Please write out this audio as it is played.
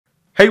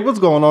Hey, what's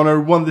going on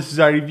everyone, this is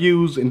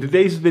iReviews. In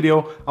today's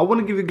video, I want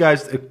to give you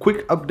guys a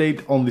quick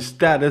update on the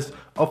status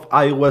of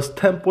iOS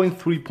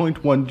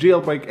 10.3.1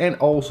 Jailbreak, and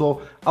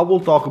also I will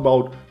talk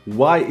about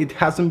why it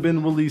hasn't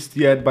been released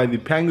yet by the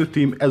Pangu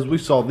team as we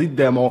saw the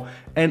demo,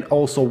 and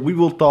also we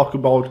will talk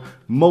about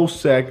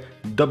MoSec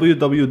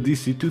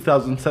WWDC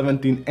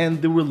 2017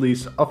 and the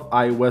release of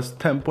iOS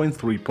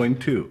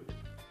 10.3.2.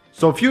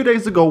 So a few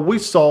days ago we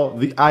saw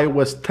the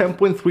iOS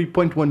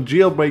 10.3.1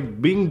 jailbreak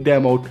being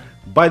demoed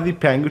by the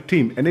Pangu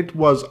team, and it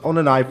was on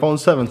an iPhone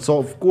 7, so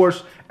of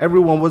course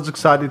everyone was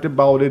excited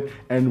about it,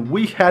 and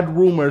we had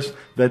rumors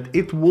that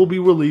it will be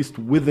released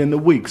within a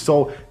week.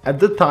 So at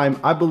the time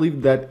I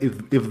believe that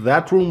if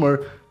that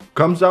rumor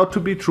comes out to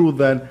be true,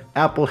 then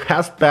Apple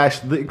has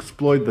patched the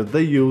exploit that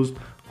they used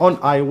on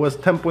iOS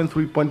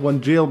 10.3.1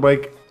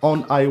 jailbreak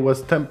on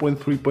iOS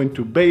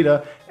 10.3.2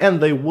 beta,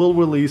 and they will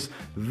release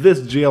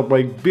this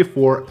jailbreak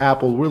before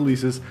Apple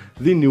releases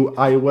the new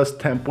iOS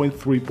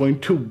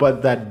 10.3.2,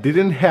 but that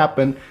didn't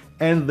happen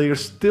and they're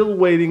still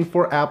waiting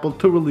for Apple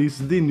to release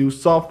the new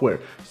software.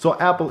 So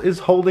Apple is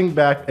holding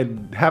back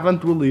and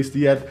haven't released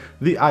yet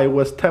the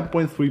iOS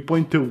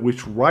 10.3.2,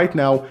 which right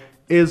now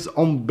is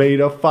on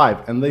beta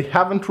 5, and they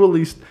haven't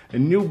released a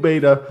new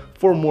beta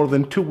for more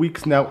than 2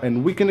 weeks now,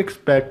 and we can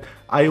expect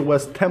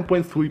iOS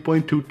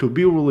 10.3.2 to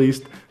be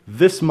released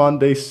this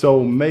Monday,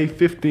 so May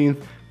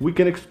 15th we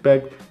can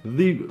expect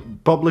the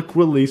public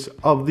release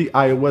of the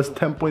iOS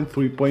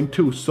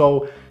 10.3.2.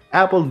 so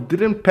Apple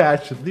didn't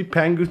patch the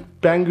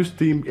Pangu's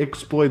team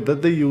exploit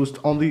that they used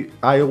on the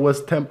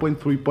iOS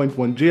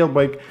 10.3.1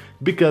 jailbreak,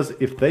 because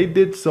if they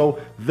did so,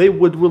 they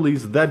would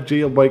release that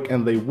jailbreak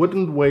and they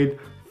wouldn't wait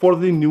for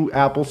the new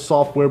Apple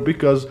software,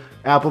 because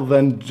Apple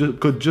then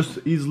could just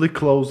easily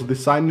close the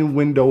sign-in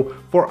window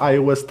for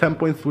iOS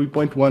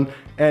 10.3.1,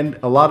 and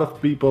a lot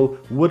of people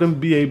wouldn't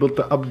be able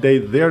to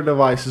update their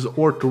devices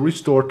or to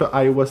restore to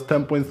iOS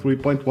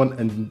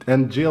 10.3.1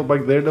 and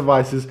jailbreak their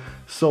devices,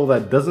 so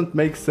that doesn't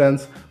make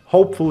sense.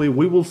 Hopefully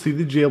we will see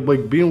the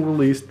jailbreak being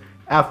released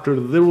after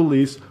the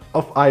release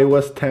of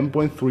iOS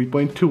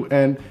 10.3.2,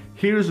 and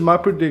here's my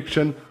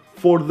prediction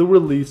for the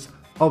release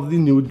of the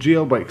new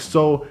jailbreak.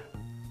 So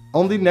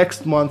on the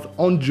next month,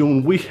 on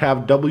June, we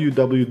have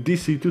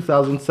WWDC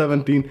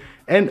 2017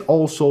 and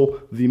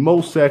also the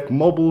MoSec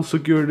Mobile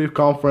Security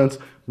Conference,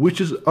 which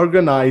is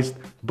organized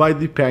by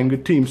the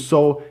Pangu team.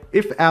 So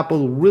if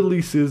Apple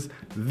releases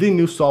the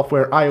new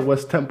software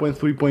iOS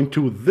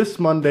 10.3.2 this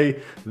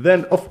Monday,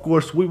 then of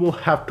course we will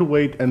have to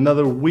wait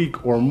another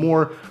week or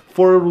more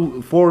for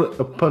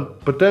a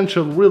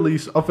potential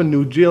release of a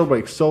new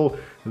jailbreak. So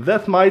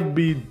that might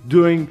be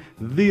during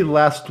the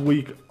last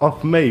week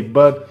of May,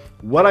 but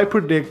what I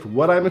predict,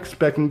 what I'm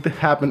expecting to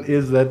happen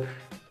is that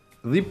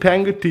the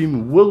Pangu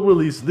team will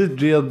release this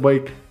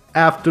jailbreak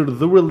after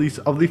the release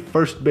of the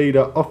first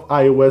beta of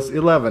iOS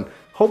 11.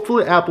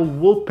 Hopefully Apple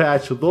will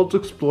patch those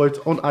exploits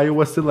on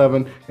iOS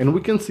 11 and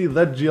we can see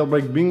that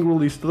jailbreak being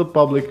released to the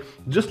public,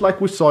 just like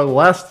we saw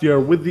last year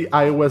with the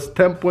iOS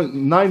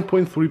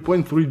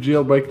 10.9.3.3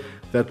 jailbreak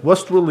that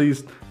was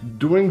released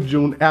during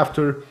June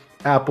after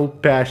Apple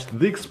patched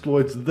the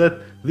exploits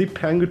that the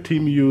Pangu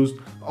team used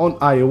on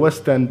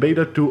iOS 10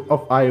 beta 2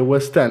 of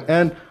iOS 10.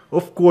 And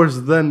of course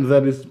then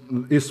that is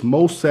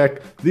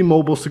MoSec, the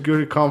Mobile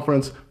Security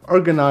Conference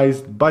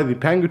organized by the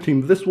Pangu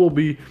team. This will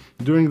be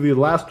during the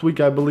last week,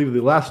 I believe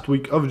the last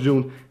week of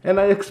June, and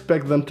I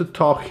expect them to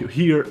talk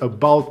here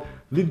about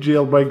the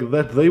jailbreak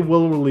that they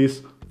will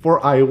release for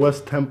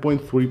iOS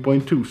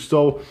 10.3.2.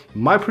 So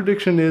my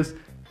prediction is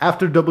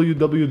after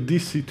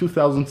WWDC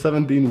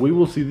 2017 we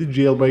will see the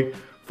jailbreak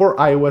for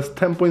iOS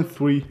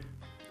 10.3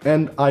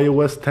 and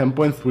iOS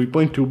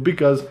 10.3.2,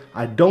 because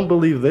I don't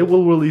believe they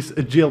will release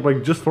a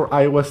jailbreak just for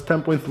iOS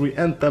 10.3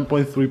 and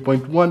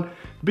 10.3.1,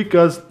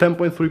 because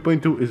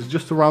 10.3.2 is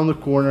just around the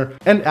corner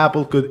and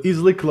Apple could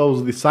easily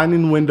close the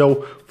sign-in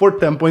window for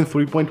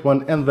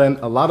 10.3.1, and then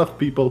a lot of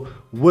people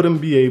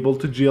wouldn't be able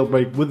to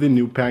jailbreak with the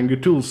new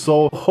Pangu tools.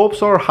 So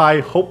hopes are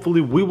high.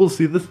 Hopefully we will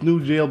see this new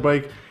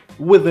jailbreak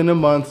within a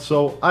month.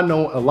 So I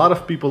know a lot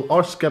of people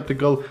are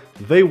skeptical.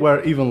 They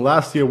were even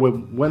last year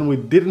when we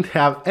didn't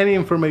have any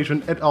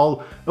information at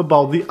all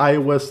about the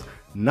iOS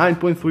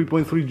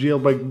 9.3.3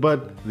 jailbreak,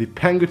 but the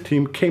Pangu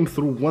team came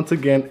through once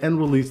again and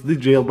released the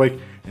jailbreak,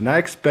 and I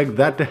expect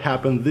that to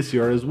happen this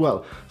year as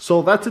well.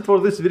 So that's it for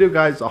this video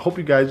guys. I hope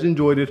you guys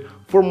enjoyed it.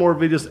 For more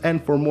videos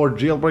and for more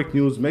jailbreak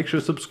news, make sure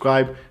to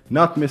subscribe,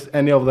 not miss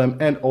any of them,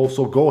 and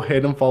also go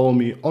ahead and follow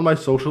me on my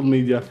social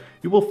media.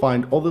 You will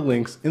find all the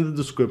links in the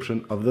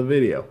description of the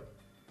video.